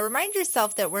Remind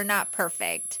yourself that we're not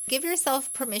perfect. Give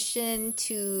yourself permission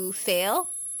to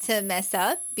fail, to mess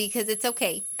up, because it's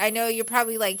okay. I know you're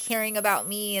probably like hearing about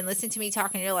me and listening to me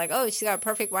talk, and you're like, oh, she's got a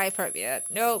perfect wife.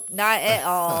 Nope, not at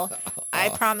all. I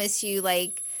promise you,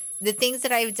 like, the things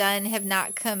that I've done have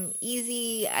not come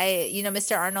easy.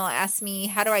 Mr. Arnold asked me,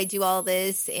 how do I do all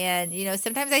this? And,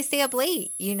 sometimes I stay up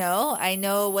late, I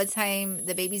know what time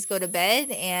the babies go to bed,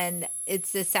 and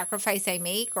it's a sacrifice I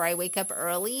make, or I wake up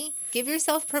early. Give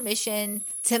yourself permission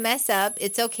to mess up.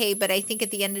 It's okay. But I think at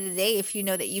the end of the day, if you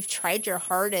know that you've tried your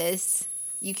hardest,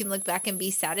 you can look back and be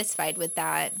satisfied with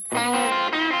that.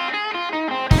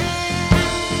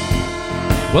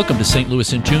 Welcome to St.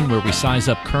 Louis in Tune, where we size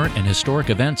up current and historic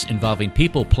events involving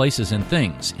people, places, and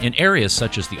things in areas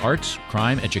such as the arts,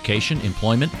 crime, education,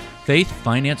 employment, faith,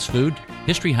 finance, food,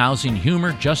 history, housing,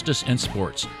 humor, justice, and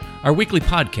sports. Our weekly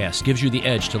podcast gives you the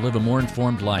edge to live a more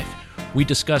informed life. We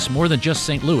discuss more than just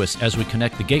St. Louis as we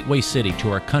connect the gateway city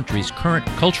to our country's current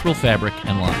cultural fabric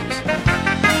and lives.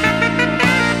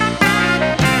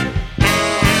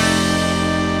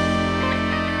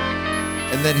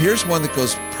 And then here's one that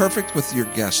goes perfect with your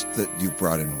guest that you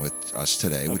brought in with us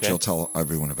today, which you'll tell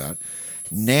everyone about.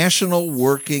 National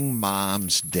Working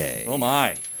Moms Day. Oh,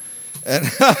 my. And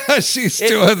she's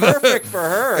it's doing perfect for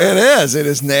her. It is. It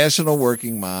is National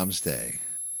Working Moms Day.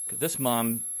 This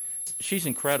mom, she's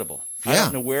incredible. Yeah. I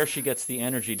don't know where she gets the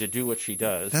energy to do what she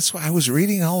does. That's why I was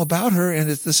reading all about her, and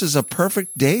this is a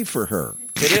perfect day for her.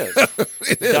 It is.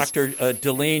 It is. Dr.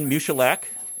 Delene Muchalak.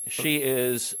 She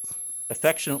is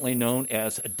affectionately known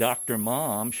as Dr.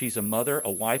 Mom. She's a mother,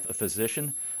 a wife, a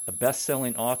physician, a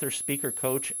best-selling author, speaker,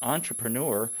 coach,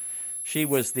 entrepreneur. She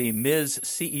was the Ms.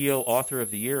 CEO Author of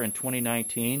the Year in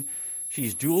 2019.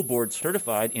 She's dual board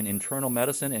certified in internal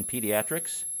medicine and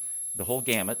pediatrics, the whole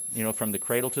gamut, from the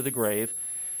cradle to the grave.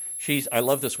 She's, I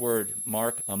love this word,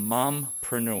 Mark, a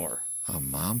mompreneur. A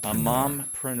mompreneur. A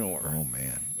mompreneur. Oh,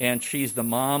 man. And she's the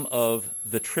mom of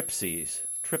the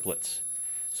triplets.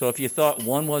 So if you thought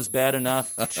one was bad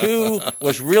enough, two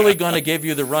was really going to give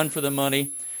you the run for the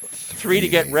money, three to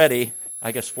get ready,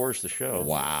 I guess four's the show.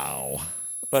 Wow.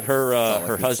 But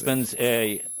her husband's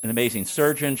an amazing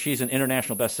surgeon. She's an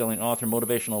international best-selling author,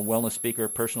 motivational wellness speaker,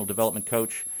 personal development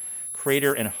coach,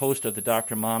 creator and host of the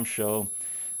Dr. Mom Show.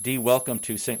 Dee, welcome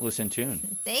to St. Louis in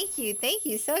Tune. Thank you.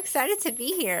 So excited to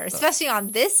be here, especially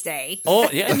on this day. Oh,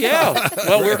 yeah.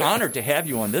 Well, we're honored to have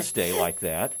you on this day like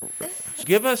that.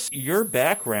 Give us your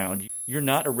background. You're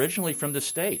not originally from the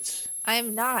States.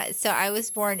 I'm not. So I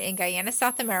was born in Guyana,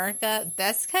 South America,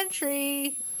 best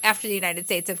country after the United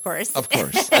States, of course. Of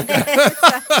course.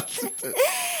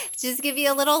 Just give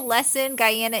you a little lesson.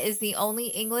 Guyana is the only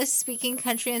English-speaking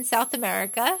country in South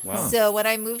America. Wow. So when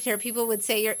I moved here, people would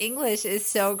say, your English is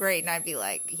so great. And I'd be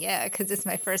like, yeah, because it's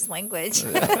my first language.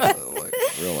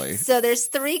 Really? So there's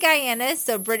 3 Guyanas.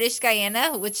 So British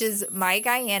Guyana, which is my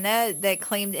Guyana that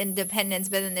claimed independence.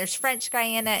 But then there's French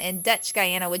Guyana and Dutch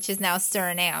Guyana, which is now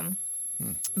Suriname.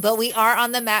 But we are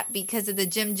on the map because of the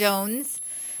Jim Jones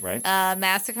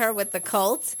massacre with the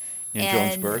cult. In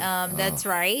Jonesburg. That's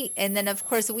right. And then, of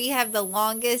course, we have the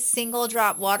longest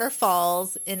single-drop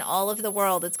waterfalls in all of the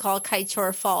world. It's called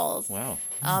Kaichor Falls. Wow.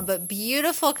 But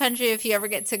beautiful country if you ever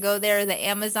get to go there. The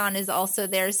Amazon is also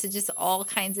there, so just all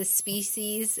kinds of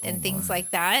species and things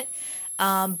like that.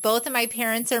 Both of my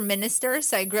parents are ministers,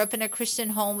 so I grew up in a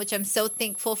Christian home, which I'm so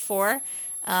thankful for.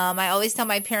 I always tell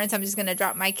my parents I'm just going to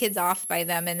drop my kids off by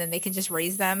them and then they can just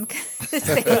raise them.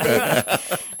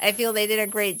 I feel they did a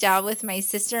great job with my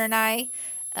sister and I.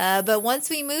 But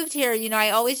once we moved here, I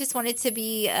always just wanted to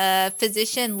be a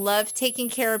physician, loved taking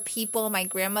care of people. My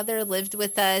grandmother lived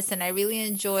with us and I really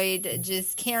enjoyed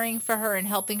just caring for her and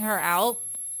helping her out.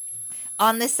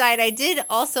 On the side, I did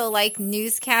also like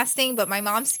newscasting, but my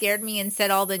mom scared me and said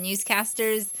all the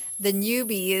newscasters, the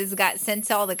newbies, got sent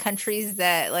to all the countries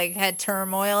that had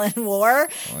turmoil and war.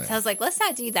 Oh, yeah. So I was like, let's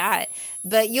not do that.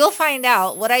 But you'll find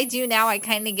out. What I do now, I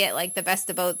kind of get the best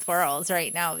of both worlds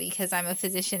right now because I'm a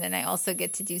physician and I also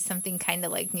get to do something kind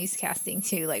of like newscasting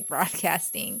too, like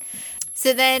broadcasting.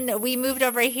 So then we moved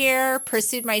over here,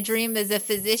 pursued my dream as a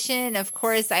physician. Of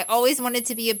course, I always wanted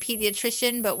to be a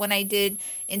pediatrician, but when I did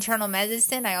internal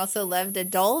medicine, I also loved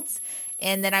adults.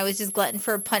 And then I was just glutton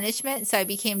for punishment. So I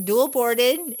became dual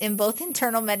boarded in both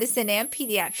internal medicine and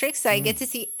pediatrics. So I get to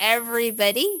see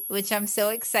everybody, which I'm so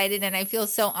excited and I feel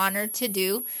so honored to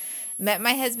do. Met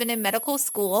my husband in medical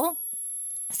school.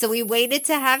 So we waited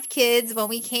to have kids. When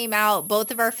we came out,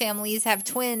 both of our families have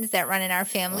twins that run in our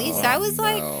family. So I was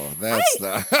like,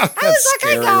 that's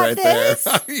scary I got right this.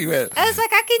 There. I was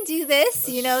like, I can do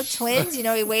this. Twins,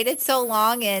 we waited so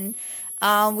long. And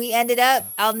We ended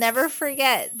up, I'll never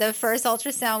forget the first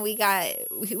ultrasound we got.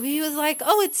 We was like,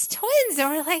 oh, it's twins. And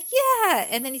we're like, yeah.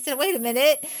 And then he said, wait a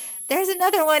minute. There's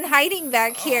another one hiding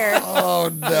back here.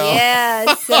 Oh, no.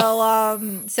 Yeah.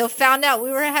 So found out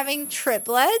we were having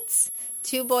triplets,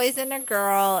 2 boys and a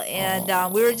girl.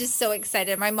 And we were just so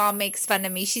excited. My mom makes fun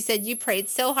of me. She said, you prayed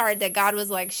so hard that God was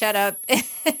like, shut up and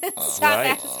stop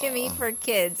asking me for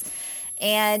kids.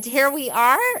 And here we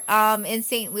are in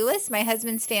St. Louis. My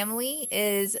husband's family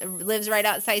lives right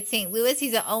outside St. Louis.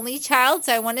 He's an only child,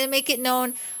 so I wanted to make it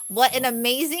known what an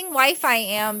amazing wife I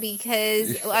am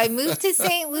because I moved to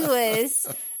St. Louis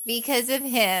because of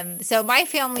him. So my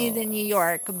family's in New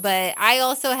York, but I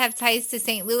also have ties to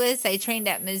St. Louis. I trained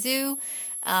at Mizzou,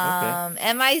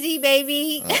 MIZ,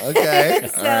 baby. Okay,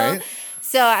 all right.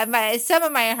 So some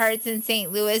of my heart's in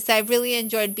St. Louis. I've really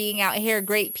enjoyed being out here.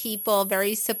 Great people,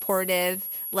 very supportive,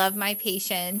 love my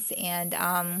patients. And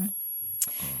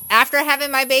after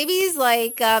having my babies,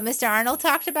 like Mr. Arnold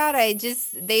talked about,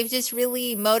 they've just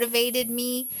really motivated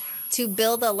me to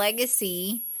build a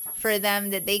legacy for them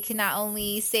that they can not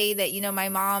only say that, my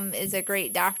mom is a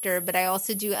great doctor, but I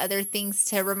also do other things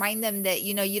to remind them that,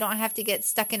 you don't have to get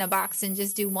stuck in a box and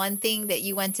just do one thing that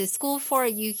you went to school for.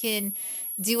 You can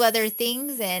do other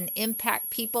things and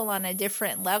impact people on a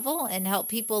different level and help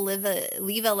people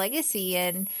leave a legacy.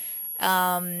 And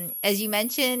as you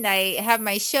mentioned, I have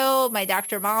my show, my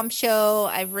Dr. Mom show.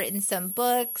 I've written some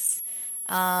books.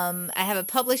 I have a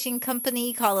publishing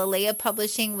company called Alea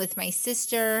Publishing with my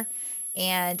sister.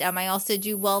 And I also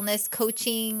do wellness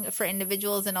coaching for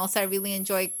individuals. And also I really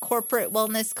enjoy corporate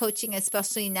wellness coaching,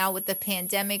 especially now with the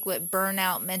pandemic, with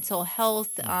burnout, mental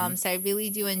health. So I really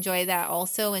do enjoy that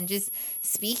also. And just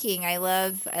speaking, I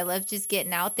love just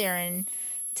getting out there and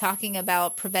talking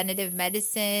about preventative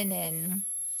medicine and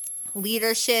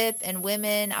leadership and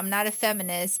women. I'm not a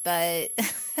feminist, but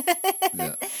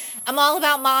I'm all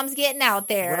about moms getting out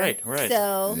there. Right.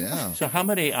 So how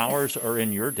many hours are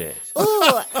in your days?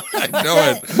 Ooh, I know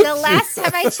it. The last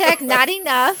time I checked, not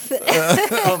enough.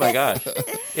 Oh my gosh.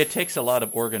 It takes a lot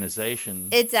of organization.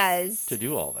 It does. To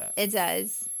do all that. It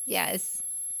does. Yes.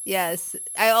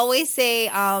 I always say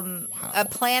a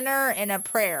planner and a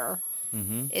prayer.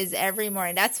 Is every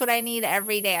morning. That's what I need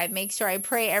every day. I make sure I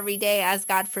pray every day, ask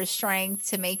God for strength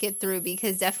to make it through,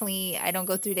 because definitely I don't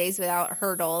go through days without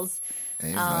hurdles.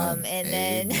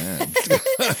 Amen. Then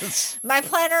my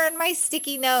planner and my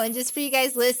sticky note. And just for you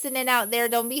guys listening out there,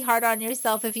 don't be hard on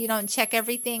yourself if you don't check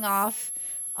everything off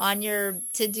on your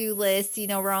to-do list.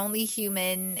 We're only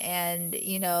human and,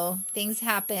 things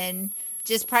happen.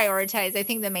 Just prioritize. I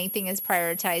think the main thing is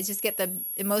prioritize. Just get the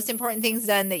most important things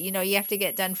done that you have to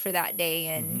get done for that day,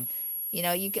 and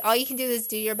all you can do is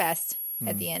do your best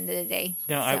at the end of the day.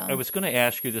 Now, I was going to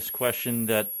ask you this question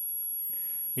that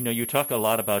you talk a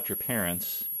lot about your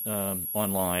parents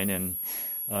online and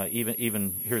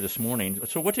even here this morning.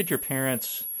 So, what did your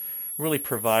parents really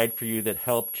provide for you that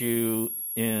helped you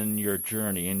in your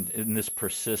journey in this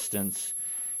persistence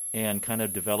and kind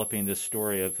of developing this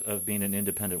story of being an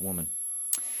independent woman?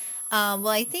 Well,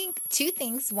 I think 2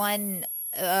 things. One,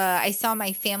 I saw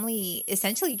my family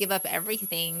essentially give up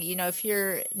everything. If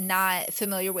you're not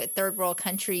familiar with third world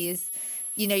countries,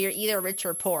 you're either rich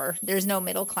or poor. There's no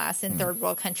middle class in third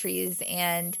world countries.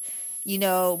 And,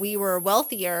 we were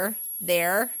wealthier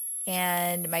there.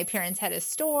 And my parents had a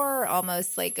store,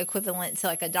 almost like equivalent to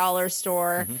like a dollar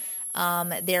store.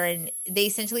 They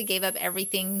essentially gave up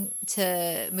everything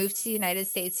to move to the United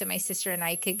States so my sister and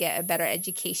I could get a better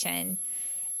education.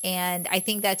 And I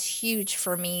think that's huge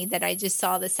for me, that I just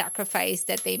saw the sacrifice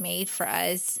that they made for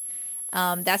us.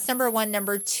 That's number 1.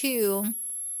 Number 2,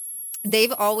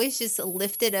 they've always just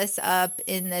lifted us up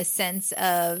in the sense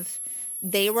of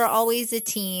they were always a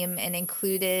team and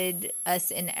included us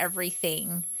in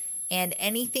everything. And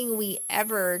anything we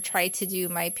ever tried to do,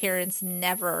 my parents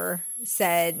never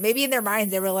said, maybe in their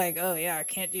minds they were like, oh yeah, I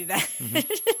can't do that.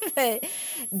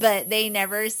 but they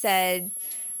never said,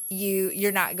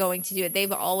 you're not going to do it.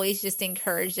 They've always just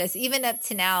encouraged us, even up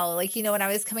to now. Like, when I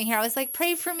was coming here, I was like,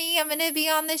 pray for me. I'm going to be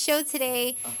on the show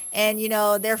today. And,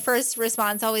 their first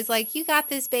response always like, you got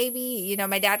this, baby.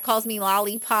 My dad calls me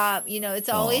Lollipop. It's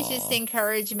always just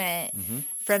encouragement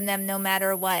from them no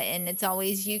matter what. And it's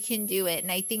always, you can do it.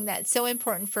 And I think that's so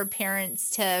important for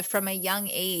parents to, from a young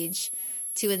age,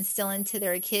 to instill into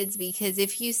their kids, because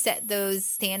if you set those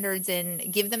standards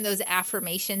and give them those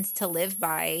affirmations to live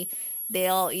by,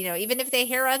 they'll, even if they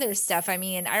hear other stuff. I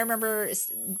mean, I remember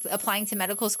applying to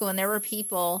medical school, and there were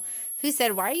people who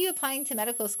said, why are you applying to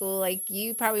medical school? Like,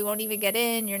 you probably won't even get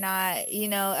in. You're not,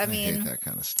 I mean, hate that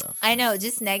kind of stuff. I know,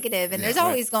 just negative. And there's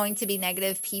always going to be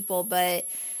negative people, but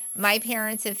my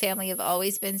parents and family have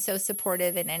always been so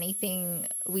supportive in anything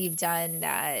we've done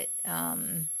that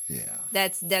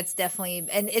that's definitely,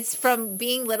 and it's from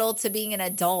being little to being an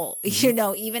adult,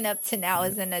 even up to now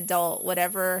as an adult,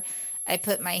 whatever I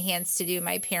put my hands to do,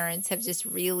 my parents have just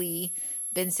really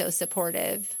been so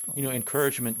supportive.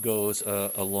 Encouragement goes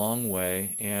a long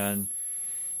way, and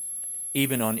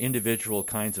even on individual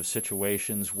kinds of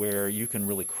situations where you can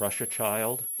really crush a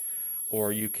child,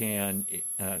 or you can,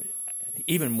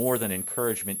 even more than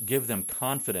encouragement, give them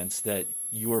confidence that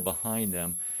you are behind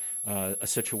them. A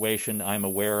situation I'm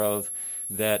aware of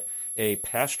that a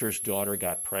pastor's daughter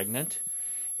got pregnant,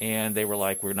 and they were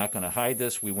like, we're not going to hide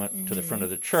this. We went to the front of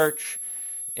the church,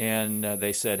 and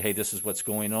they said, hey, this is what's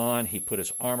going on. He put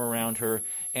his arm around her,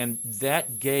 and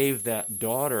that gave that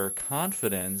daughter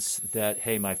confidence that,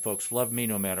 hey, my folks love me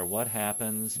no matter what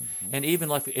happens. And even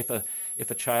like if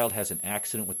a child has an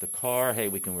accident with the car, hey,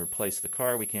 we can replace the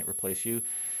car, we can't replace you.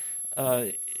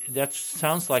 That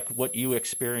sounds like what you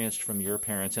experienced from your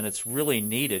parents, and it's really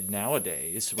needed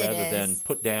nowadays rather than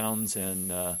put downs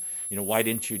and, why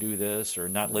didn't you do this, or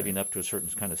not living up to a certain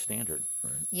kind of standard.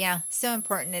 Right. Yeah, so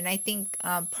important. And I think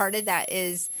part of that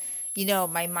is,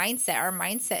 my mindset. Our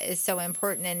mindset is so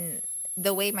important. And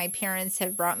the way my parents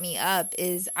have brought me up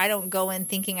is I don't go in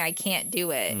thinking I can't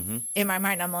do it. In my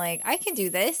mind, I'm like, I can do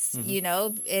this,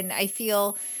 and I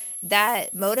feel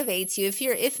that motivates you.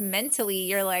 If mentally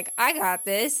you're like, I got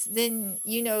this, then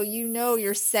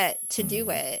you're set to do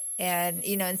it. And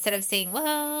instead of saying,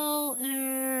 well,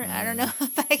 I don't know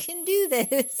if I can do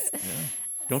this.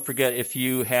 Don't forget, if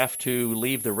you have to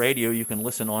leave the radio, you can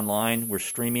listen online. We're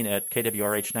streaming at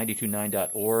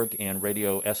kwrh929.org and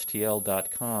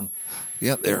radiostl.com.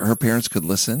 Yeah, her parents could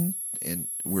listen, and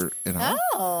we're at home.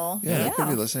 Oh, yeah, they could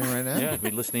be listening right now. Yeah,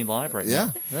 we're listening live right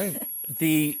now. Yeah,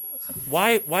 right.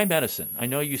 Why medicine? I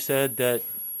know you said that,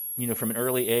 from an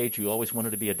early age you always wanted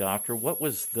to be a doctor. What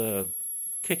was the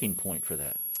kicking point for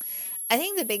that? I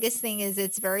think the biggest thing is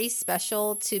it's very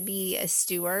special to be a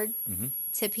steward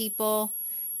to people.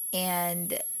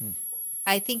 And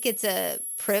I think it's a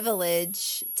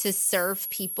privilege to serve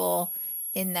people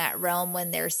in that realm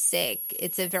when they're sick.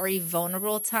 It's a very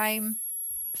vulnerable time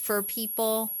for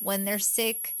people when they're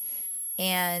sick.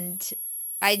 And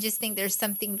I just think there's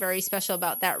something very special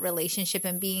about that relationship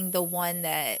and being the one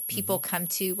that people come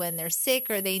to when they're sick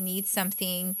or they need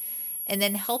something, and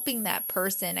then helping that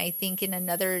person, I think, in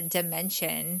another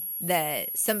dimension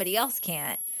that somebody else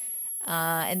can't.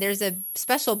 And there's a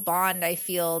special bond I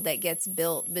feel that gets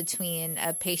built between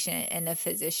a patient and a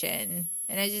physician.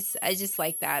 And I just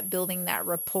like that, building that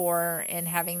rapport and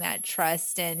having that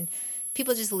trust and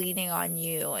people just leaning on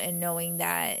you and knowing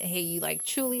that, hey, you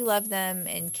truly love them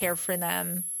and care for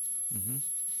them.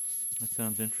 That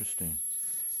sounds interesting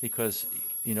because,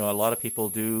 a lot of people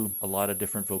do a lot of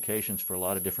different vocations for a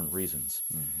lot of different reasons.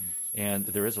 And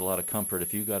there is a lot of comfort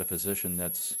if you got a physician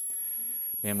that's,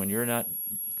 man, when you're not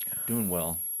doing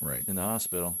well in the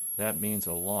hospital, that means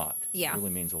a lot. Yeah. It really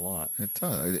means a lot. It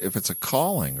does. If it's a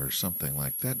calling or something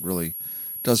like that, really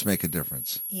does make a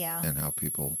difference. Yeah. In how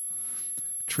people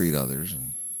treat others.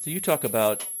 And so you talk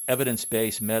about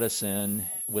evidence-based medicine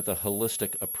with a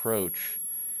holistic approach.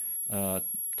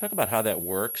 Talk about how that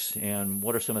works and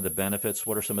what are some of the benefits,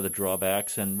 what are some of the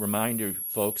drawbacks, and remind your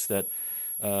folks that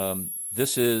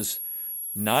this is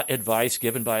not advice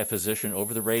given by a physician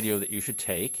over the radio that you should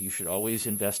take. You should always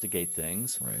investigate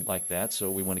things like that. So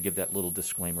we want to give that little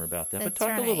disclaimer about that. That's but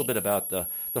talk a little bit about the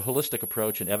holistic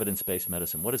approach and evidence-based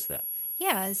medicine. What is that?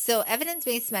 Yeah, so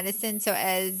evidence-based medicine, so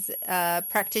as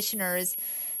practitioners,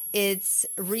 it's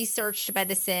researched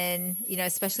medicine,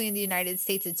 especially in the United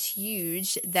States, it's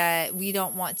huge that we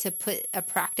don't want to put a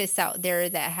practice out there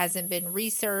that hasn't been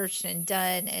researched and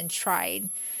done and tried.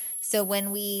 So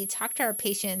when we talk to our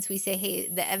patients, we say, hey,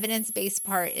 the evidence-based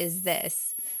part is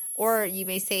this. Or you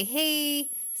may say, hey,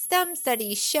 some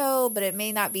studies show, but it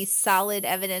may not be solid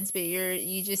evidence, but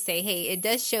you just say, hey, it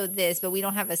does show this, but we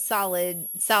don't have a solid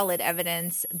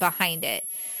evidence behind it.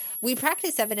 We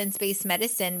practice evidence-based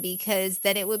medicine because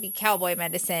then it would be cowboy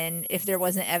medicine if there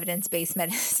wasn't evidence-based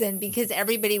medicine, because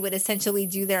everybody would essentially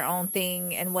do their own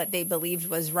thing and what they believed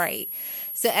was right.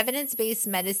 So evidence-based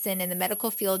medicine in the medical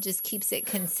field just keeps it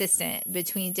consistent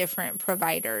between different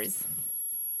providers.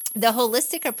 The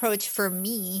holistic approach for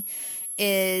me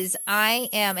is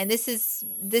and this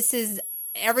is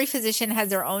every physician has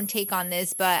their own take on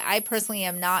this, but I personally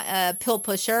am not a pill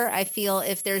pusher. I feel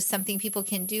if there's something people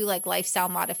can do like lifestyle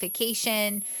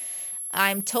modification,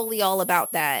 I'm totally all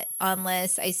about that.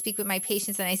 Unless I speak with my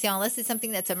patients and I say, unless it's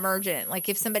something that's emergent, like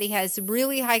if somebody has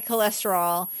really high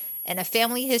cholesterol and a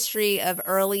family history of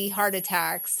early heart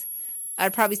attacks,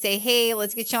 I'd probably say, hey,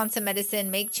 let's get you on some medicine,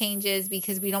 make changes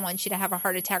because we don't want you to have a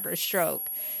heart attack or a stroke.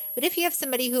 But if you have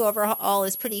somebody who overall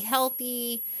is pretty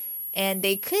healthy and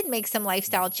they could make some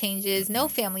lifestyle changes, no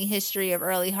family history of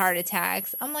early heart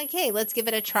attacks, I'm like, hey, let's give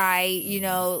it a try.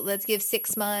 Let's give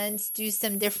 6 months, do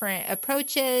some different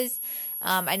approaches.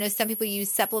 I know some people use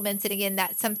supplements, and again,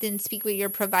 that's something, speak with your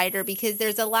provider because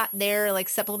there's a lot there. Like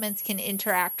supplements can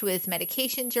interact with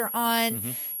medications you're on.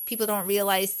 Mm-hmm. People don't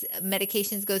realize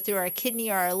medications go through our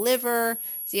kidney or our liver,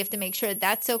 so you have to make sure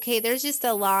that's okay. There's just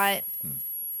a lot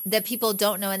that people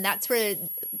don't know, and that's where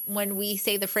when we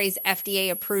say the phrase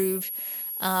FDA approved,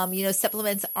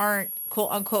 supplements aren't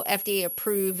quote unquote FDA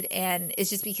approved, and it's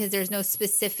just because there's no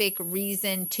specific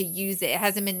reason to use it. It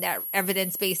hasn't been that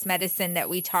evidence-based medicine that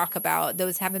we talk about.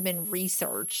 Those haven't been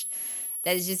researched.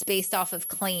 That is just based off of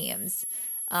claims.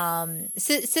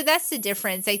 So that's the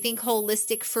difference. I think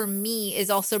holistic for me is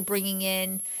also bringing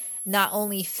in not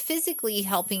only physically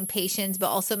helping patients, but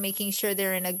also making sure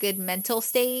they're in a good mental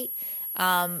state.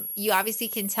 You obviously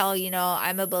can tell,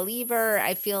 I'm a believer.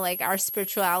 I feel like our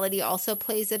spirituality also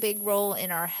plays a big role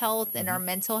in our health and our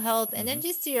mental health, and then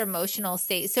just your emotional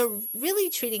state. So really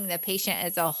treating the patient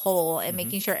as a whole and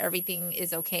making sure everything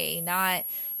is okay. Not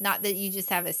that you just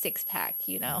have a 6-pack,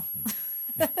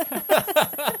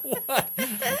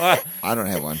 I don't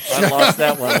have one. I lost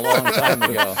that one a long time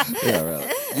ago. Yeah,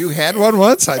 really. You had one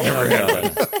once? I never had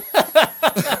one.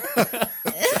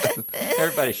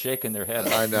 Everybody's shaking their head.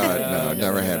 I know. No,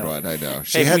 never had one. I know.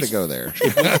 She had to go there.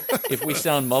 If we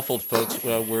sound muffled, folks,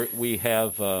 we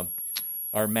have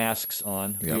our masks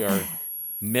on. Yep. We are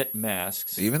mitt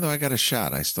masks. Even though I got a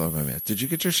shot, I still have my mitt. Did you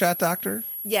get your shot, doctor?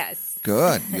 Yes.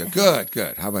 Good. Yeah,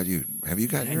 good. How about you? Have you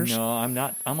gotten yours? No, I'm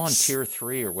not. I'm on tier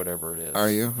 3 or whatever it is.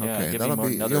 Are you? Okay.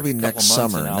 Yeah, you'll be next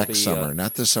summer. Next summer.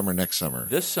 Not this summer, next summer.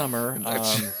 This summer,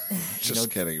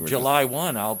 just kidding. July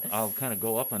 1, I'll kind of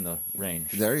go up on the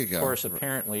range. There you go. Of course,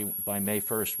 apparently by May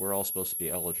 1st, we're all supposed to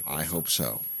be eligible. I hope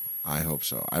so. I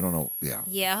don't know. Yeah.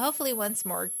 Yeah, hopefully once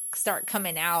more start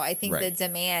coming out. I think the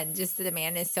demand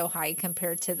is so high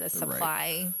compared to the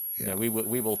supply. Right. Yeah, we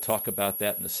will talk about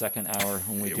that in the second hour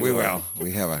when we do. We will.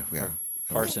 We have a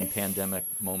Carson pandemic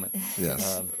moment.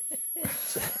 Yes.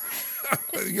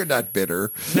 You're not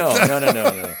bitter.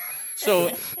 No.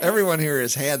 So everyone here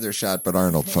has had their shot, but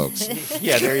Arnold, folks.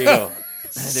 Yeah, there you go.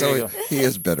 He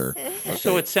is bitter. Okay.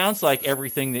 So it sounds like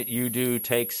everything that you do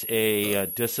takes a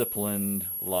disciplined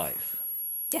life.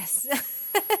 Yes.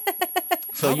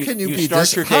 So how can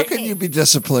you be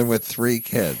disciplined with 3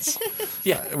 kids?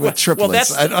 Yeah, with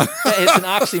triplets. It's an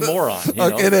oxymoron.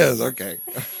 Okay, it is. Okay.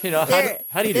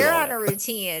 How do you do they're all on that? a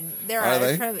routine. Are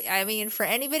they? For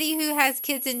anybody who has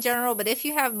kids in general, but if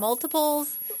you have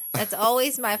multiples, that's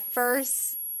always my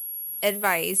first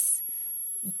advice.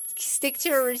 Stick to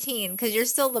a routine because you're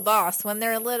still the boss when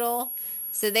they're little.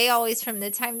 So they always, from the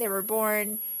time they were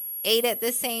born, ate at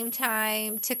the same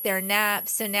time, took their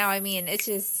naps. So now, it's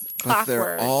just clockwork. But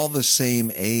they're all the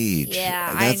same age.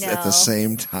 Yeah, that's I know. At the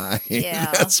same time.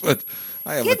 Yeah. That's what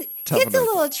I have. Kids a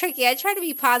little tricky. I try to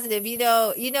be positive. You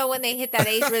know when they hit that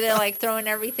age where they're like throwing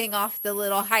everything off the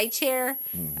little high chair.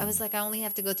 I was like, I only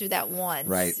have to go through that once.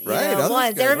 Right.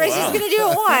 Once. Everybody's just going to do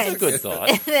it once. That's a good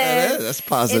thought. That's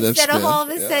positive. Instead spin. of all of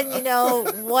a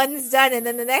sudden, one's done and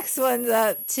then the next one's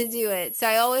up to do it. So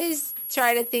I always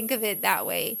try to think of it that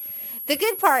way. The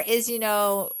good part is,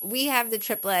 we have the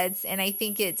triplets, and I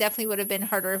think it definitely would have been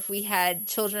harder if we had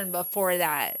children before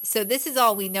that. So this is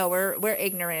all we know. We're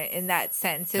ignorant in that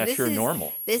sense. So that's your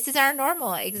normal. This is our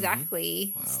normal,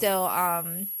 exactly. Mm-hmm.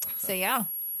 Wow. So yeah,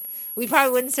 we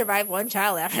probably wouldn't survive one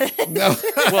child after that. No.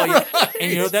 Well,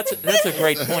 and that's a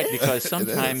great point because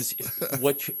sometimes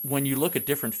when you look at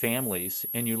different families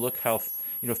and you look how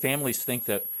families think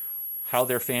that how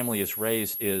their family is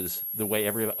raised is the way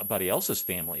everybody else's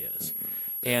family is.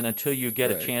 And until you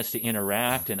get a chance to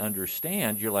interact and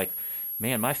understand, you're like,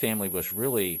 man, my family was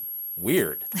really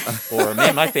weird. Or,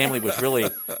 man, my family was really,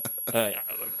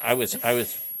 I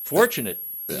was fortunate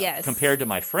compared to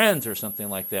my friends or something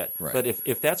like that. Right. But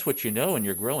if that's what you know and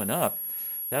you're growing up,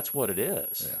 that's what it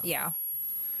is. Yeah.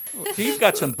 So you've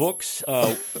got some books,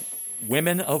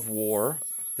 Women of War,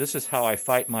 This Is How I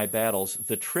Fight My Battles,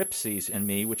 The Tripsies and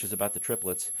Me, which is about the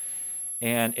triplets,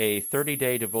 and a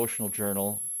 30-day devotional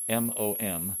journal,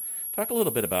 MOM. Talk a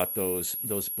little bit about those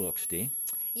books, Dee.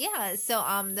 Yeah, so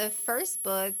the first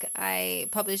book I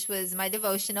published was my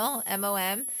devotional,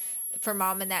 MOM, for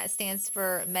Mom, and that stands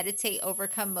for Meditate,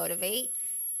 Overcome, Motivate.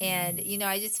 And,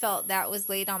 I just felt that was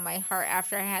laid on my heart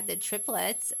after I had the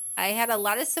triplets. I had a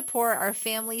lot of support. Our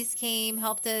families came,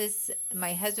 helped us.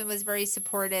 My husband was very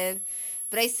supportive.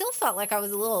 but I still felt like I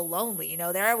was a little lonely. You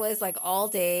know, there I was like all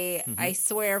day. I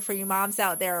swear, for you moms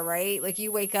out there, right? Like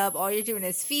you wake up, all you're doing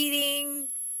is feeding,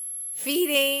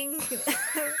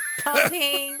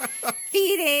 pumping,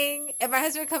 feeding. And my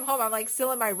husband would come home, I'm like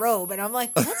still in my robe. And I'm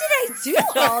like, what did I do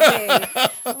all day?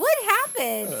 What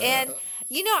happened? And,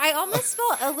 you know, I almost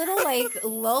felt a little like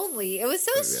lonely. It was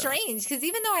so strange because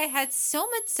even though I had so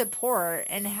much support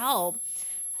and help,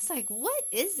 I was like, what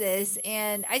is this?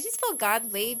 And I just felt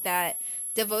God laid that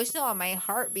devotional on my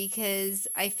heart because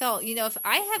I felt, you know, if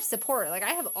I have support, like I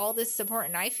have all this support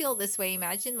and I feel this way,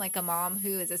 imagine like a mom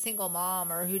who is a single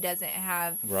mom or who doesn't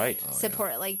have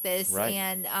support like this. Right.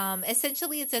 And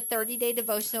essentially it's a 30-day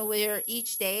devotional where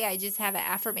each day I just have an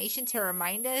affirmation to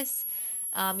remind us,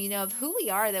 you know, of who we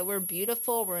are, that we're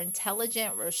beautiful, we're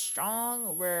intelligent, we're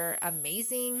strong, we're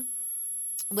amazing,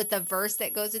 with a verse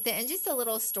that goes with it and just a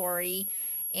little story.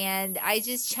 And I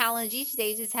just challenge, each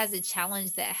day just has a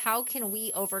challenge that how can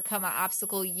we overcome an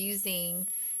obstacle using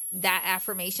that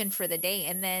affirmation for the day?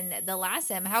 And then the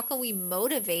last M, how can we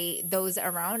motivate those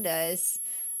around us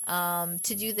to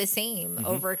do the same,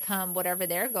 overcome whatever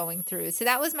they're going through? So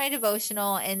that was my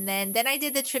devotional. And then I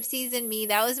did the Tripsies and Me.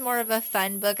 That was more of a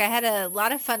fun book. I had a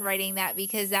lot of fun writing that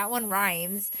because that one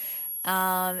rhymes.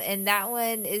 And that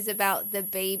one is about the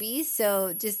baby.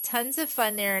 So just tons of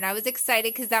fun there. And I was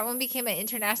excited because that one became an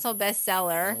international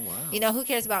bestseller. Oh, wow. You know, who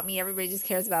cares about me? Everybody just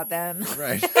cares about them.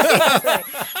 Right.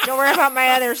 Don't worry about my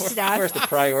other stuff. Where's the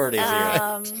priorities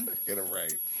here? Get it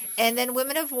right. And then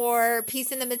Women of War,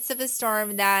 Peace in the Midst of a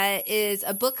Storm, that is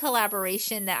a book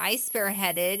collaboration that I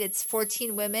spearheaded. It's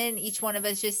 14 women, each one of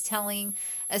us just telling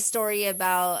a story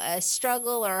about a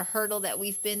struggle or a hurdle that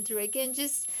we've been through. Again,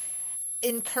 just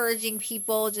encouraging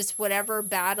people, just whatever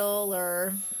battle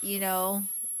or, you know,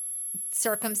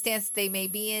 circumstance they may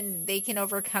be in, they can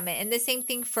overcome it. And the same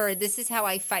thing for This Is How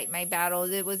I Fight My Battles.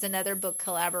 It was another book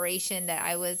collaboration that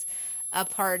I was a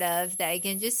part of, that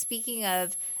again, just speaking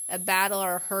of a battle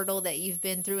or a hurdle that you've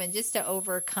been through and just to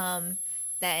overcome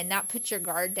that and not put your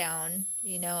guard down,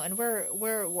 you know. And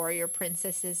we're warrior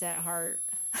princesses at heart.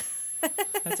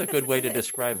 That's a good way to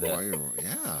describe that.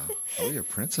 Warrior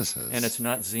princesses. And it's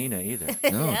not Xena either.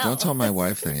 No, don't tell my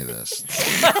wife any of this.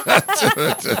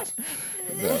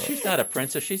 No. She's not a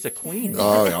princess. She's a queen.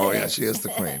 Oh, yeah. She is the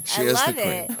queen. She is the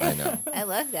queen. I know. I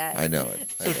love that. I know it.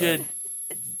 So did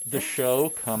the show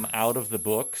come out of the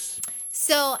books?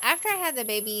 So after I had the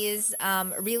babies,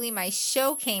 really my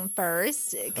show came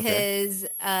first because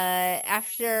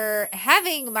after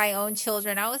having my own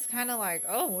children, I was kind of like,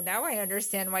 oh, now I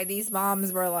understand why these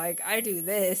moms were like, I do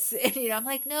this. And, you know, I'm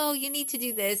like, no, you need to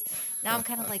do this. Now I'm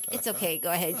kind of like, it's okay. Go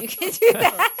ahead. You can do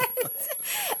that.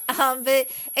 But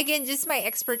again, just my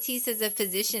expertise as a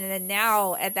physician. And then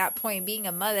now at that point, being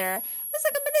a mother, I was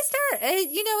like, I'm going to start,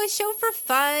 a show for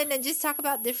fun and just talk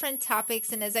about different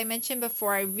topics. And as I mentioned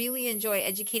before, I really enjoy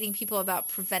educating people about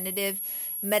preventative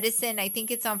medicine. I think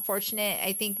it's unfortunate.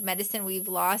 I think medicine, we've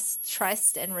lost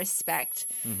trust and respect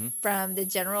from the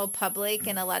general public.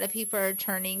 And a lot of people are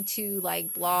turning to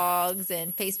like blogs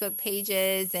and Facebook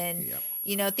pages and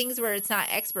things where it's not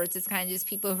experts. It's kind of just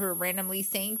people who are randomly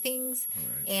saying things.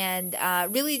 Right. And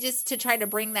really just to try to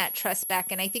bring that trust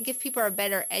back. And I think if people are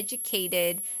better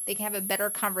educated, they can have a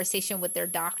better conversation with their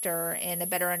doctor and a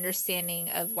better understanding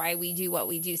of why we do what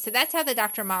we do. So that's how the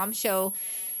Dr. Mom Show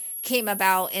came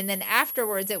about. And then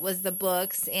afterwards, it was the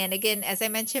books. And again, as I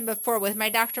mentioned before, with my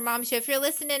Dr. Mom Show, if you're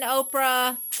listening,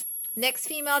 Oprah, next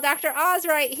female Dr. Oz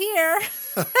right here.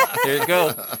 There you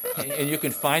go. And you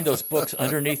can find those books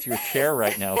underneath your chair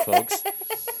right now, folks.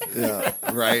 Yeah,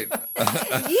 right.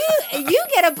 You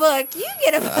get a book. You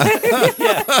get a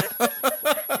book.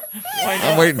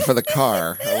 I'm waiting for the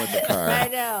car. I want the car. I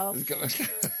know.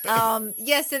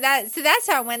 So that's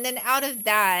how it went. Then out of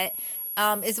that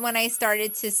is when I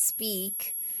started to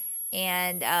speak.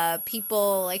 And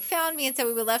people like found me and said,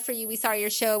 we would love for you. We saw your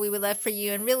show. We would love for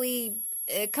you. And really,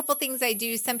 a couple things I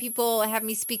do. Some people have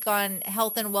me speak on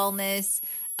health and wellness.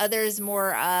 Others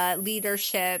more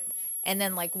leadership. And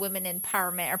then like women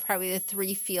empowerment are probably the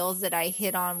three fields that I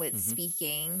hit on with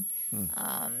speaking.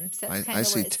 So I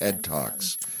see TED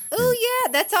Talks. Oh,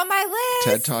 yeah. That's on my list.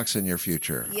 TED Talks in your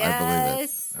future.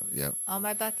 Yes. I believe it. Yep. On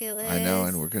my bucket list. I know,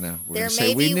 and we're gonna there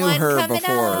say we knew her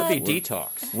before. It'd be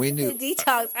Detox. We knew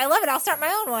Detox. I love it. I'll start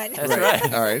my own one. That's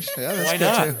right. All right. Yeah, that's Why good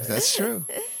not? too. That's true.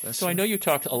 So I know you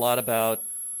talked a lot about,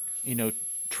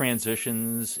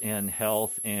 transitions and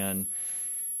health, and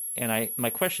my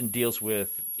question deals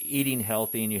with eating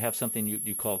healthy, and you have something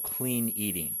you call clean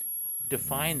eating.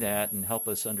 Define that and help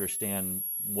us understand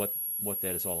what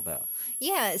that is all about.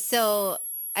 Yeah, so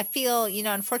I feel,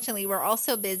 unfortunately, we're all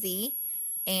so busy,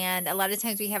 And a lot of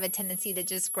times we have a tendency to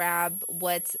just grab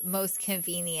what's most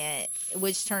convenient,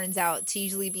 which turns out to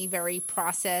usually be very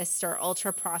processed or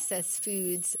ultra processed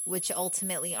foods, which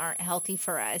ultimately aren't healthy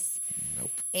for us.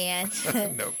 Nope.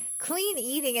 And Nope. Clean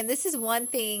eating. And this is one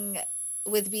thing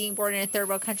with being born in a third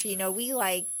world country.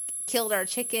 We killed our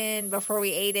chicken before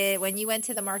we ate it. When you went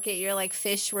to the market, you're like,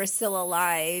 fish were still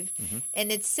alive. Mm-hmm.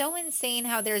 And it's so insane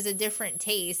how there's a different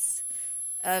taste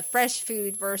of fresh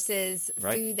food versus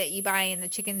food that you buy and the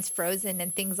chicken's frozen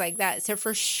and things like that. So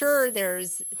for sure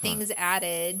there's things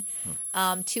added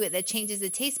to it that changes the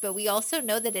taste, but we also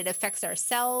know that it affects our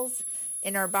cells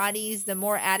in our bodies. The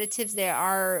more additives there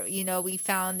are, we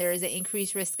found there is an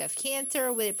increased risk of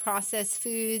cancer with processed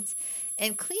foods.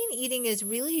 And clean eating is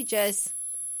really just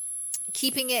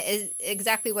keeping it is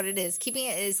exactly what it is, keeping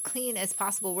it as clean as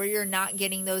possible, where you're not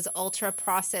getting those ultra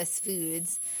processed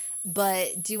foods,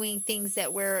 but doing things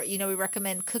that we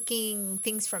recommend cooking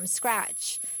things from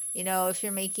scratch. If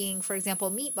you're making, for example,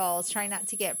 meatballs, try not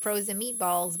to get frozen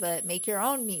meatballs, but make your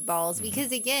own meatballs. Mm-hmm.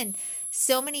 Because again,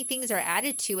 so many things are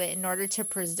added to it in order to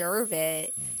preserve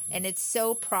it. And it's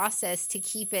so processed to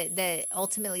keep it that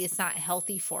ultimately it's not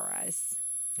healthy for us.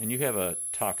 And you have a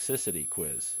toxicity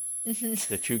quiz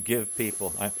that you give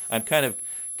people. I'm kind of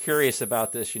curious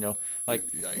about this, like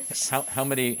how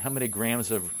many grams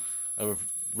of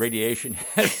radiation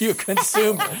have you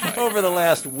consumed over the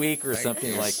last week or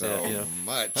something like so that?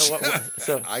 Much.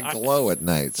 So I glow at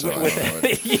night, so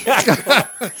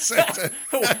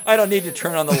I don't need to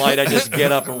turn on the light. I just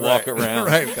get up and walk around.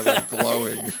 Right, because I'm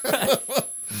glowing.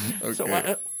 Okay.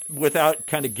 So without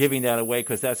kind of giving that away,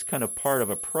 because that's kind of part of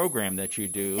a program that you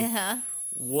do,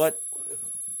 what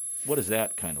is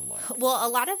that kind of like? Well, a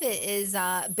lot of it is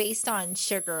based on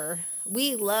sugar.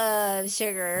 We love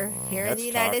sugar here in the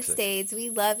United States. We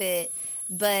love it.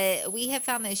 But we have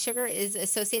found that sugar is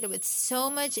associated with so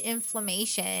much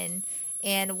inflammation.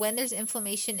 And when there's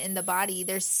inflammation in the body,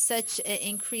 there's such an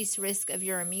increased risk of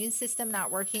your immune system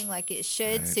not working like it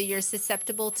should. Right. So you're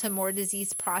susceptible to more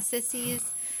disease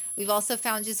processes. We've also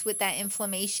found just with that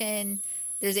inflammation,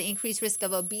 there's an increased risk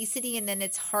of obesity, and then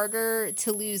it's harder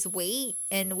to lose weight.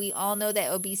 And we all know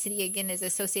that obesity, again, is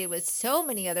associated with so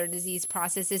many other disease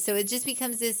processes. So it just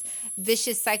becomes this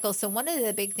vicious cycle. So one of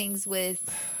the big things with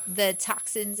the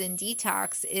toxins and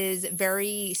detox is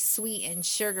very sweet and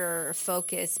sugar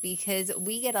focused, because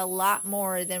we get a lot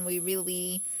more than we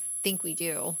really think we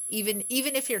do. Even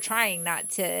if you're trying not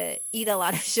to eat a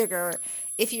lot of sugar,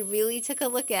 if you really took a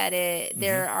look at it,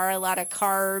 there are a lot of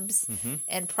carbs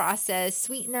and processed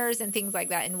sweeteners and things like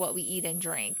that in what we eat and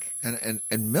drink. And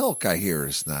milk, I hear,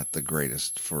 is not the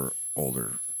greatest for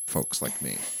older folks like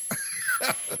me.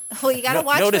 Well, you got to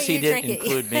watch notice what you drink. Notice he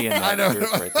didn't include me in that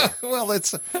group right there. Well,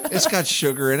 it's got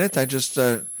sugar in it. I just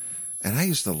and I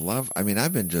used to love. I mean,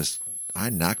 I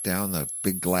knocked down the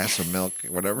big glass of milk,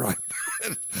 whatever.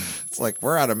 It's like,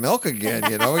 we're out of milk again,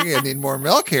 We need more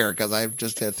milk here because I've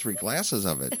just had 3 glasses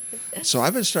of it. So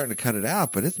I've been starting to cut it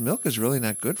out, but milk is really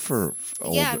not good for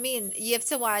older. Yeah, I mean, you have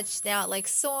to watch now, like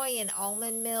soy and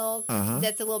almond milk.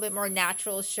 That's a little bit more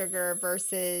natural sugar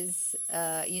versus,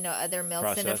 other milks.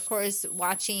 Processed. And, of course,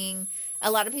 watching... A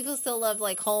lot of people still love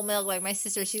like whole milk. Like my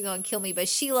sister, she's going to kill me, but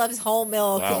she loves whole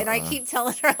milk. Wow. And I keep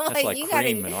telling her, I'm like you got to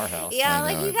in our house.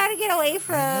 Yeah, you got to get away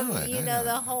from,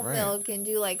 the whole milk and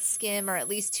do like skim or at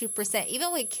least 2%.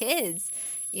 Even with kids,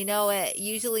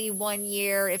 usually 1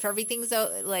 year, if everything's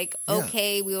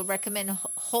okay, we will recommend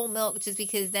whole milk just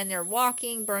because then they're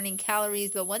walking, burning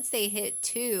calories. But once they hit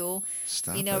 2,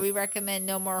 we recommend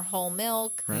no more whole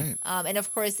milk. Right. And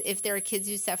of course, if there are kids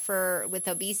who suffer with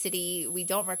obesity, we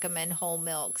don't recommend whole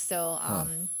milk. So,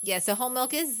 so whole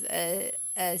milk is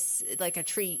like a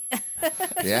treat.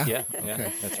 Yeah. Yeah,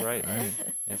 okay. That's right.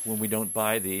 When we don't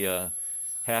buy the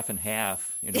half and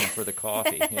half, for the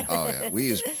coffee. Oh yeah, we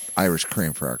use Irish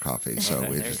cream for our coffee, so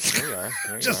we just. There you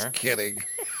are. Just kidding.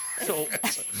 So,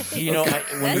 when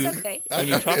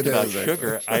you talked about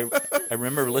sugar, I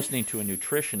remember listening to a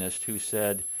nutritionist who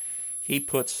said he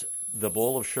puts the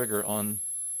bowl of sugar on.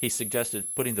 He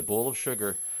suggested putting the bowl of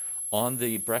sugar on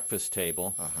the breakfast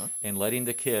table and letting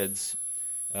the kids.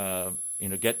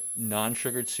 Get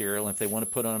non-sugared cereal, and if they want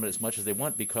to put on as much as they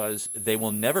want, because they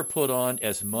will never put on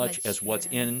as much as what's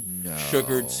in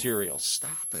sugared cereal.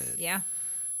 Stop it. Yeah.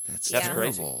 That's terrible.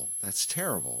 Crazy. That's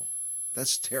terrible.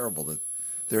 That's terrible that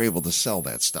they're able to sell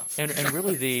that stuff. And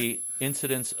really the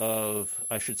incidence of,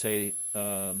 I should say,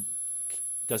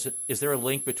 is there a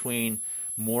link between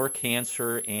more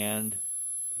cancer and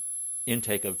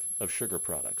intake of sugar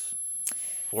products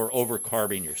or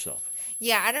over-carbing yourself?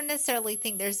 Yeah, I don't necessarily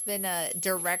think there's been a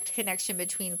direct connection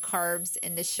between carbs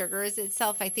and the sugars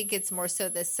itself. I think it's more so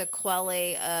the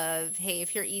sequelae of, hey,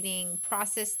 if you're eating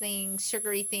processed things,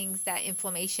 sugary things, that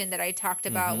inflammation that I talked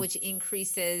about, which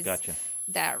increases Gotcha.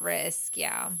 that risk.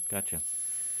 Yeah. Gotcha.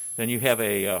 Then you have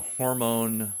a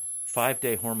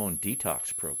 5-day hormone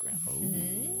detox program.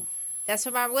 That's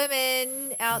for my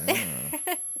women out there.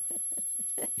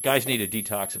 You guys need a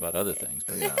detox about other things.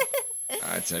 But Yeah.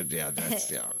 That's and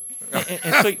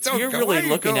so you're Why really do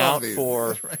you looking go on out these?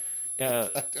 for,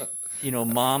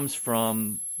 moms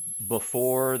from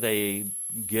before they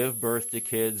give birth to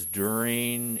kids,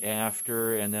 during,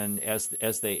 after, and then as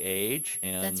they age.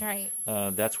 And That's right.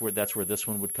 That's where this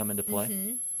one would come into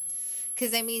play.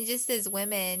 Because, I mean, just as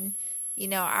women,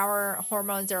 our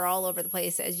hormones are all over the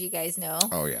place, as you guys know.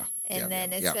 Oh yeah. And Yeah,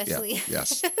 then yeah, especially- yeah.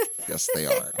 Yes, they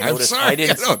are. Notice I'm I sorry.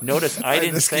 didn't- notice I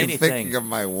didn't just say keep anything. Thinking of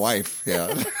my wife.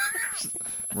 Yeah.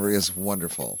 Maria's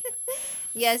wonderful.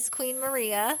 Yes, Queen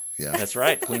Maria. Yeah. That's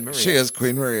right, Queen Maria. She is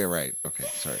Queen Maria, right? Okay,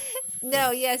 sorry.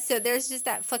 No, yeah, so there's just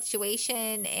that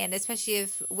fluctuation, and especially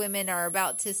if women are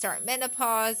about to start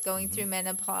menopause, going through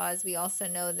menopause, we also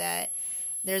know that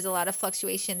there's a lot of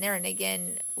fluctuation there. And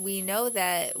again, we know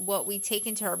that what we take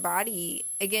into our body,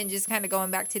 again, just kind of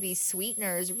going back to these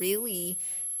sweeteners, really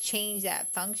change that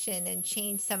function and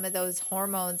change some of those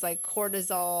hormones like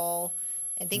cortisol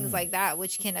and things like that,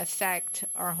 which can affect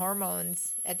our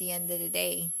hormones at the end of the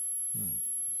day.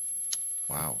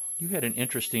 Wow. You had an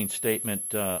interesting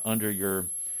statement under your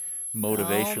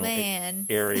motivational man.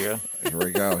 area. Here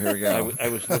we go. I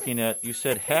was looking at, you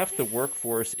said half the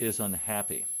workforce is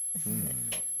unhappy.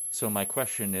 So my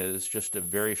question is just a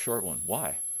very short one.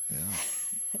 Why? Yeah.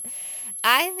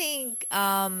 I think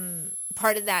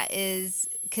part of that is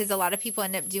because a lot of people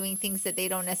end up doing things that they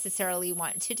don't necessarily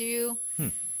want to do.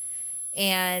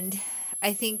 And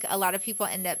I think a lot of people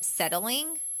end up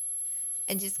settling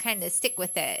and just kind of stick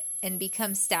with it and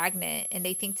become stagnant. And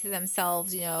they think to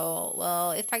themselves,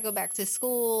 well, if I go back to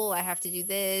school, I have to do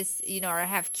this, or I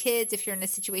have kids. If you're in a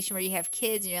situation where you have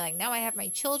kids and you're like, now I have my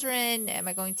children, am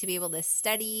I going to be able to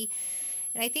study?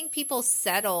 And I think people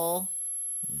settle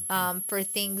for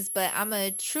things, but I'm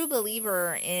a true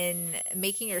believer in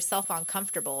making yourself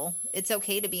uncomfortable. It's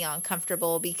okay to be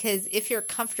uncomfortable, because if you're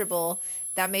comfortable,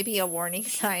 that may be a warning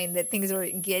sign that things are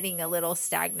getting a little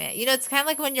stagnant. It's kind of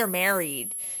like when you're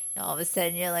married. And all of a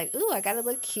sudden you're like, ooh, I got to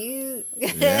look cute.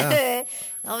 Yeah.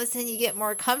 All of a sudden you get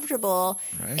more comfortable.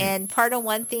 Right. And part of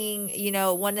one thing,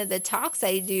 one of the talks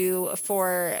I do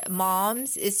for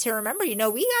moms is to remember, we got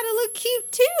to look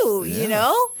cute too,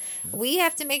 Yeah. We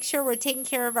have to make sure we're taking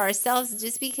care of ourselves.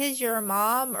 Just because you're a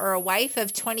mom or a wife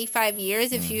of 25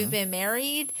 years, if you've been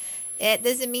married, it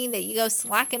doesn't mean that you go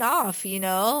slacking off,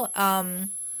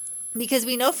 because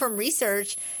we know from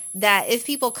research that if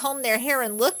people comb their hair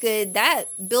and look good, that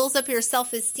builds up your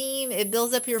self-esteem. It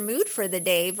builds up your mood for the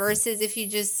day versus if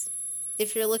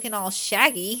you're looking all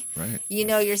shaggy, Right.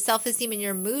 your self-esteem and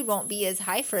your mood won't be as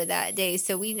high for that day.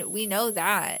 So we know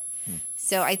that.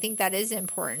 So I think that is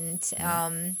important.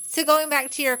 So going back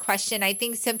to your question, I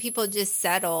think some people just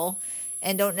settle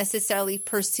and don't necessarily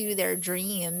pursue their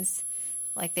dreams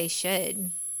like they should.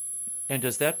 And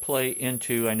does that play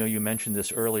into, I know you mentioned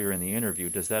this earlier in the interview,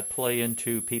 does that play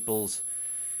into people's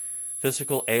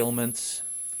physical ailments?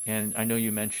 And I know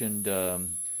you mentioned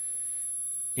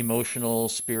emotional,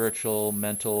 spiritual,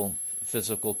 mental,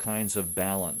 physical kinds of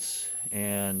balance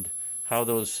and how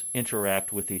those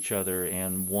interact with each other,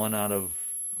 and one out of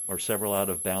or several out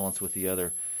of balance with the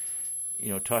other.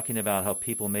 Talking about how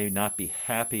people may not be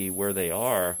happy where they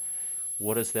are,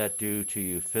 what does that do to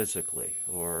you physically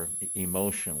or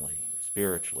emotionally,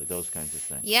 spiritually, those kinds of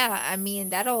things? Yeah, I mean,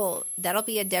 that'll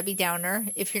be a Debbie Downer.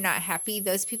 If you're not happy,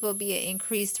 those people will be at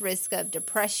increased risk of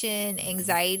depression,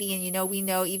 anxiety, and we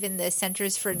know even the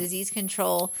Centers for Disease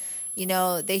Control,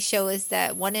 they show us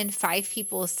that 1 in 5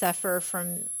 people suffer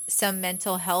from some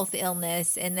mental health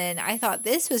illness. And then I thought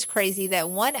this was crazy that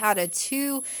 1 out of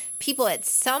 2 people at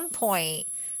some point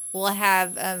will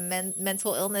have a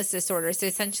mental illness disorder. So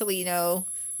essentially,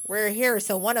 we're here.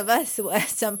 So one of us at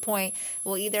some point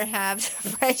will either have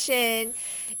depression,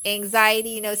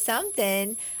 anxiety,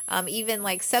 something, even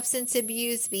like substance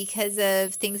abuse because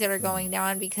of things that are going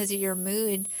down because of your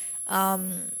mood.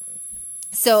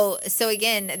 So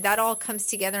again, that all comes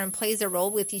together and plays a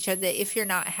role with each other. If you're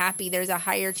not happy, there's a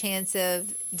higher chance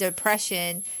of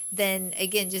depression. Then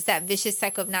again, just that vicious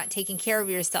cycle of not taking care of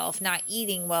yourself, not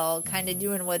eating well, kind of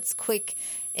doing what's quick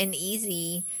and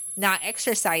easy, not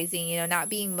exercising, not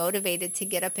being motivated to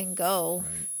get up and go.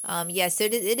 Right. So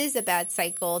it is a bad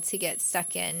cycle to get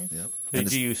stuck in. Yep.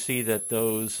 Do you see that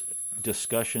those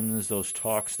discussions, those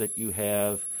talks that you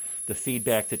have, the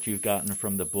feedback that you've gotten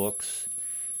from the books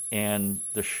and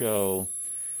the show,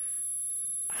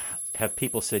 have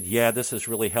people said, yeah, this is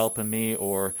really helping me,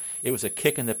 or it was a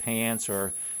kick in the pants,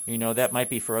 or, that might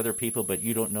be for other people, but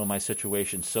you don't know my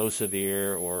situation so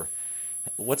severe, or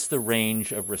what's the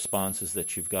range of responses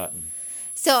that you've gotten?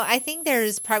 So I think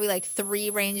there's probably like 3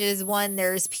 ranges. One,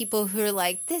 there's people who are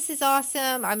like, this is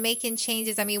awesome, I'm making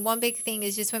changes. I mean, one big thing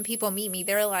is just when people meet me,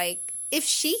 they're like, if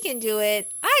she can do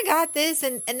it, I got this.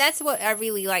 And that's what I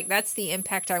really like. That's the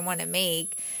impact I want to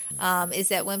make, is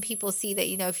that when people see that,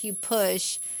 if you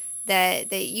push,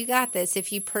 that you got this,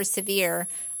 if you persevere.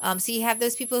 So you have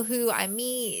those people who I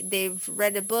meet, they've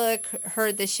read a book,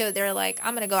 heard the show, they're like,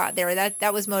 I'm going to go out there.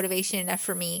 That was motivation enough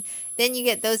for me. Then you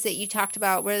get those that you talked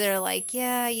about where they're like,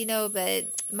 yeah, but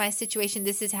my situation,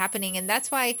 this is happening. And that's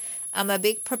why I'm a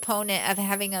big proponent of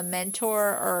having a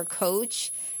mentor or a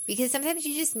coach, because sometimes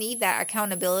you just need that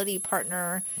accountability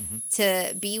partner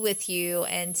to be with you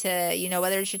and to,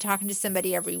 whether it's you're talking to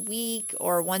somebody every week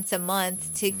or once a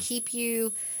month, to keep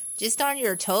you just on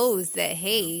your toes that,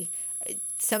 hey,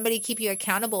 somebody keep you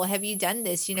accountable. Have you done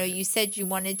this? You said you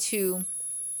wanted to,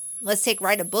 let's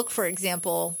write a book, for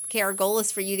example. Okay, our goal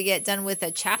is for you to get done with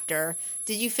a chapter.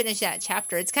 Did you finish that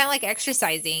chapter? It's kind of like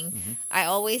exercising. I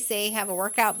always say have a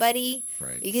workout buddy,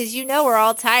 because we're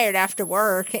all tired after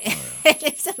work. And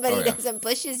if somebody doesn't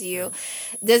push you,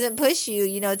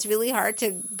 it's really hard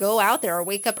to go out there or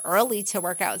wake up early to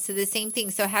work out. So the same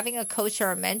thing. So having a coach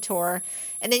or a mentor,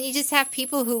 and then you just have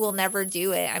people who will never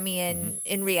do it. I mean,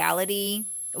 in reality,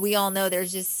 we all know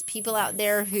there's just people out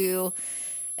there who,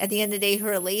 at the end of the day, who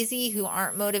are lazy, who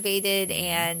aren't motivated,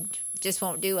 and just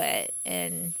won't do it.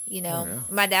 And,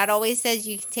 my dad always says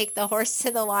you can take the horse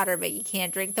to the water, but you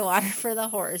can't drink the water for the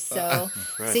horse. So,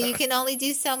 so you can only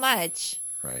do so much.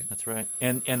 Right. That's right.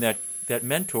 And that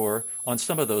mentor on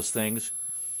some of those things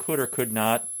could or could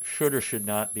not, should or should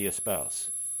not be a spouse.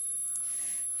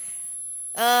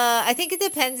 I think it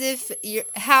depends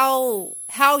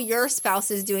how your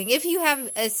spouse is doing. If you have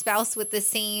a spouse with the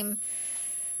same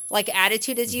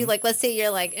attitude as you, let's say you're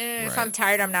like, if I'm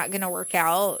tired, I'm not going to work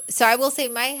out. So I will say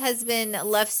my husband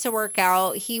loves to work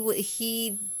out. He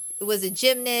was a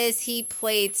gymnast. He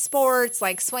played sports,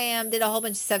 swam, did a whole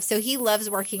bunch of stuff. So he loves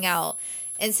working out.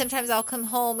 And sometimes I'll come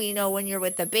home, when you're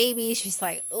with the baby, she's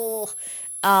like, oh.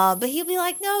 But he'll be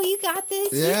like, no, you got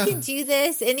this. Yeah. You can do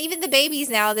this. And even the babies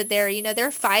now that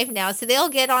they're 5 now, so they'll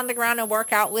get on the ground and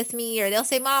work out with me, or they'll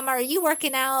say, Mom, are you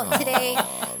working out today?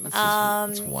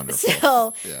 That's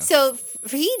wonderful. So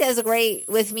he does great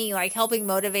with me, helping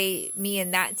motivate me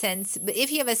in that sense. But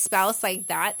if you have a spouse like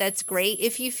that, that's great.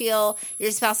 If you feel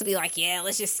your spouse will be like, yeah,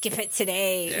 let's just skip it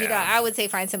today. I would say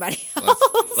find somebody else.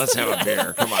 Let's have a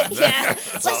beer. Come on. Yeah,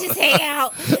 let's just hang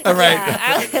out. All right.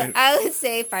 Yeah, I would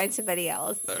say find somebody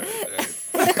else. Yeah,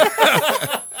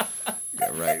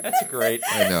 right. That's great.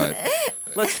 I know it.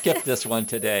 Let's skip this one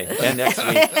today and next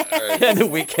week and the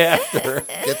week after.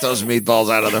 Get those meatballs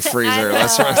out of the freezer.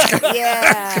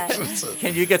 Yeah.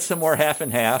 Can you get some more half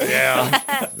and half?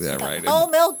 Yeah. Yeah, right. Whole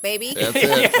milk, baby. That's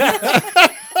it.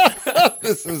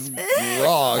 This is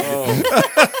wrong.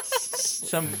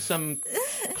 Some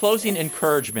closing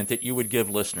encouragement that you would give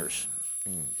listeners.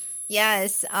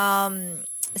 Yes.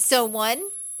 So one,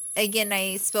 again,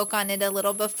 I spoke on it a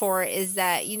little before, is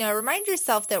that, remind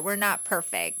yourself that we're not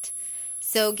perfect.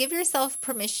 So give yourself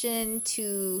permission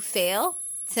to fail,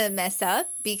 to mess up,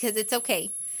 because it's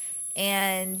okay.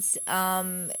 And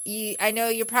I know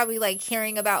you're probably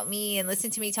hearing about me and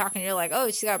listening to me talk, and you're like, oh,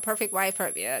 she's got a perfect wife.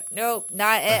 Yeah, nope,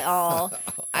 not at all.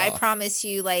 I promise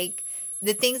you,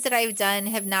 the things that I've done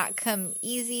have not come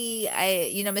easy.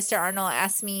 Mr. Arnold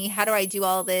asked me, how do I do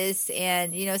all this?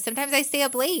 And, sometimes I stay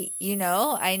up late,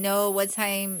 I know what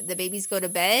time the babies go to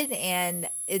bed, and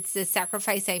it's a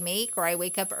sacrifice I make, or I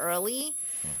wake up early.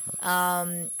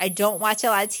 I don't watch a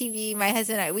lot of TV. My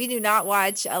husband and I, we do not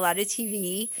watch a lot of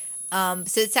TV.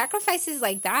 So it's sacrifices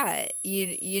like that,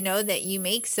 that you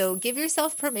make. So give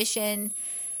yourself permission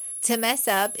to mess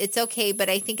up. It's okay. But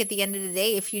I think at the end of the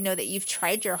day, if you know that you've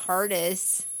tried your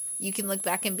hardest, you can look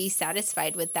back and be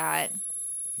satisfied with that.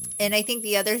 And I think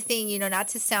the other thing, not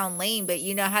to sound lame, but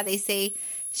how they say,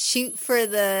 shoot for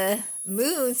the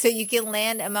moon so you can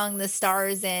land among the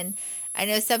stars. And I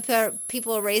know some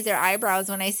people raise their eyebrows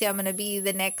when I say I'm going to be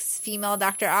the next female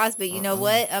Dr. Oz, but you know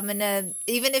what? I'm going to,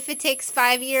 even if it takes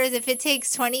 5 years, if it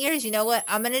takes 20 years, you know what?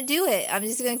 I'm going to do it. I'm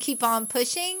just going to keep on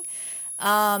pushing.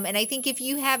 And I think if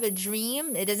you have a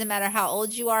dream, it doesn't matter how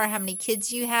old you are, how many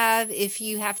kids you have, if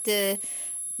you have to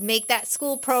make that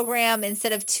school program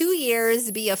instead of 2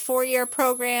 years be a 4-year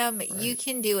program, you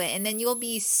can do it. And then you'll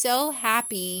be so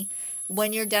happy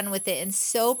when you're done with it, and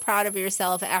so proud of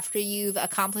yourself after you've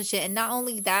accomplished it. And not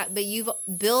only that, but you've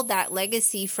built that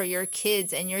legacy for your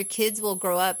kids, and your kids will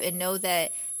grow up and know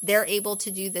that they're able to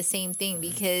do the same thing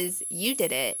because you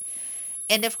did it.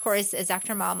 And of course, as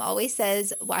Dr. Mom always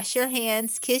says, wash your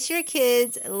hands, kiss your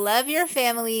kids, love your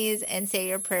families, and say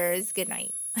your prayers. Good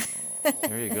night.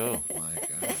 There you go. My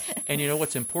God. And you know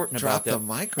what's important Drop about the that?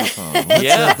 microphone.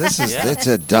 Yeah.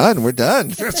 It's done. We're done.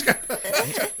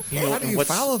 You know, How do you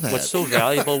follow that? What's so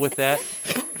valuable with that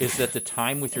is that the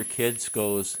time with your kids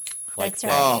goes like That's that.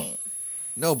 right.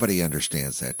 Nobody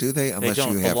understands that, do they? They Unless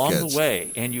don't you have along kids. the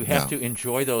way, and you have No. to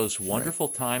enjoy those wonderful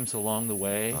times along the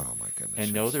way, Oh my goodness.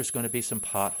 and know there's going to be some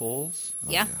potholes,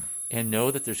 Yeah. and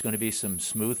know that there's going to be some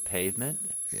smooth pavement.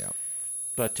 Yeah.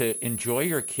 But to enjoy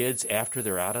your kids after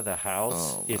they're out of the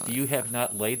house, Oh, if my you have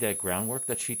not laid that groundwork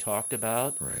that she talked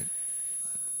about, Right.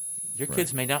 your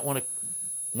kids may not want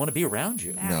to be around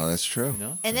you. No, that's true. You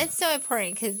know? And that's so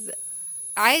important because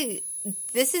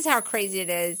this is how crazy it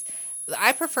is.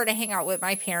 I prefer to hang out with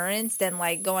my parents than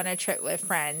like go on a trip with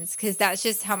friends because that's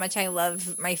just how much I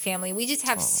love my family. We just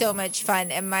have so much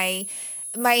fun. And my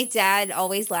dad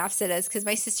always laughs at us because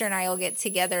my sister and I will get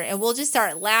together and we'll just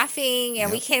start laughing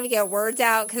and we can't even get words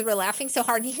out because we're laughing so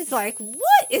hard. And he's like,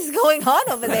 what is going on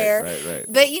over there? Right.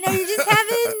 But, you know, you're just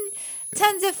having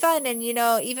tons of fun. And, you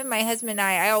know, even my husband and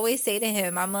I always say to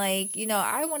him, I'm like, you know,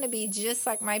 I want to be just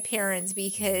like my parents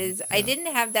because I didn't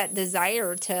have that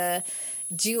desire to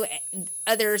do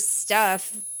other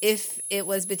stuff if it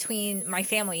was between my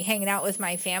family, hanging out with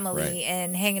my family Right.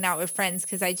 and hanging out with friends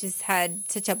because I just had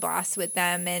such a blast with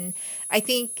them. And I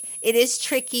think it is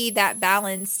tricky, that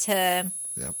balance to,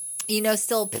 Yep. you know,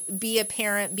 still be a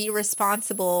parent, be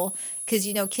responsible because,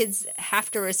 you know, kids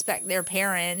have to respect their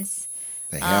parents.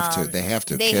 They have to. They have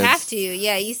to. They Kids. have to.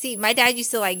 Yeah. You see, my dad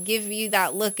used to like give you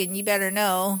that look and you better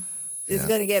know it's Yeah.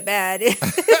 going to get bad.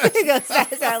 It goes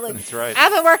fast, that look. That's right.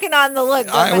 I've been working on the look.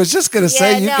 I was just going to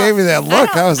say, you no. gave me that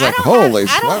look. I was like, holy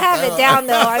I don't have it down,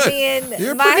 though. I mean,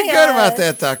 You're pretty good about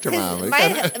that, Dr. 'cause Mom.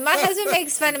 My husband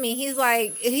makes fun of me. He's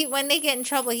like, when they get in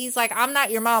trouble, he's like, I'm not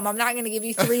your mom. I'm not going to give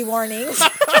you 3 warnings.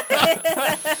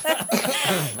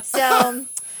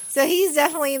 So he's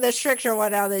definitely the stricter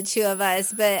one out of the two of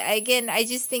us. But again, I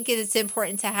just think it's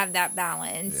important to have that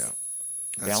balance.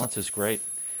 Yeah. Balance is great.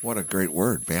 What a great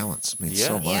word. Balance means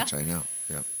so Yeah. much. I know.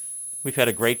 Yeah. We've had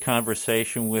a great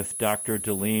conversation with Dr.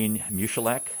 Delene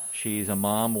Muchalek. She's a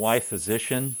mom, wife,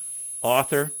 physician,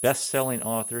 author, best-selling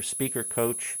author, speaker,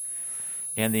 coach,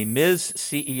 and the Ms.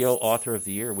 CEO Author of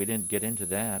the Year. We didn't get into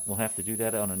that. We'll have to do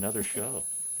that on another show.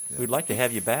 We'd like to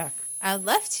have you back. I'd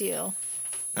love to.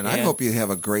 And I Yeah. hope you have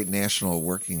a great National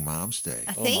Working Moms Day.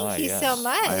 Thank you yes. so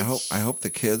much. I hope the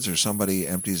kids or somebody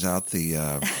empties out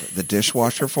the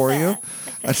dishwasher for you.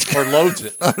 Or loads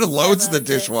it. Loads the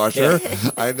dishwasher.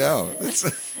 I know.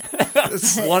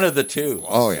 It's One of the two.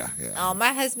 oh yeah. Oh,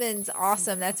 my husband's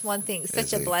awesome. That's one thing.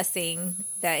 Such a he? blessing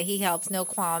that he helps. No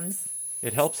qualms.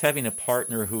 It helps having a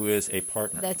partner who is a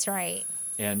partner That's right.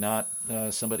 and not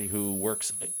somebody who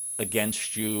works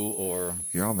against you or...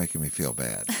 You're all making me feel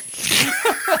bad.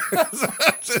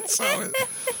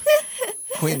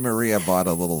 Queen Maria bought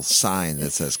a little sign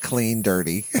that says "clean,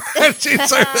 dirty." Oh,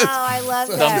 I love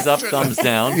that. Thumbs up, thumbs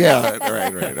down. Yeah,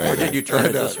 right. Or did you turn I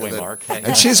it know. this way, Mark?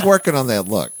 And she's working on that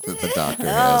look that the doctor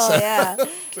has. Oh, yeah.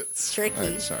 It's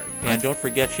tricky. Sorry. And don't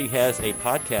forget, she has a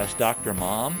podcast, Dr.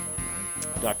 Mom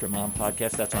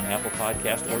Podcast. That's on Apple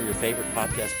Podcast or your favorite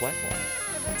podcast platform.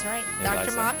 That's right. And Dr.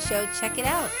 Liza. Mom Show. Check it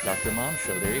out. Dr. Mom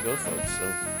Show. There you go, folks.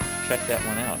 So check that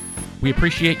one out. We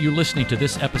appreciate you listening to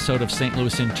this episode of St.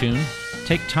 Louis in Tune.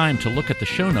 Take time to look at the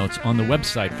show notes on the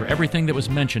website for everything that was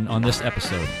mentioned on this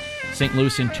episode. St.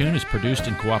 Louis in Tune is produced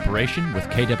in cooperation with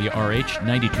KWRH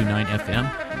 92.9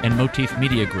 FM and Motif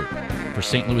Media Group. For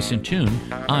St. Louis in Tune,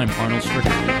 I'm Arnold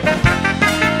Strickland.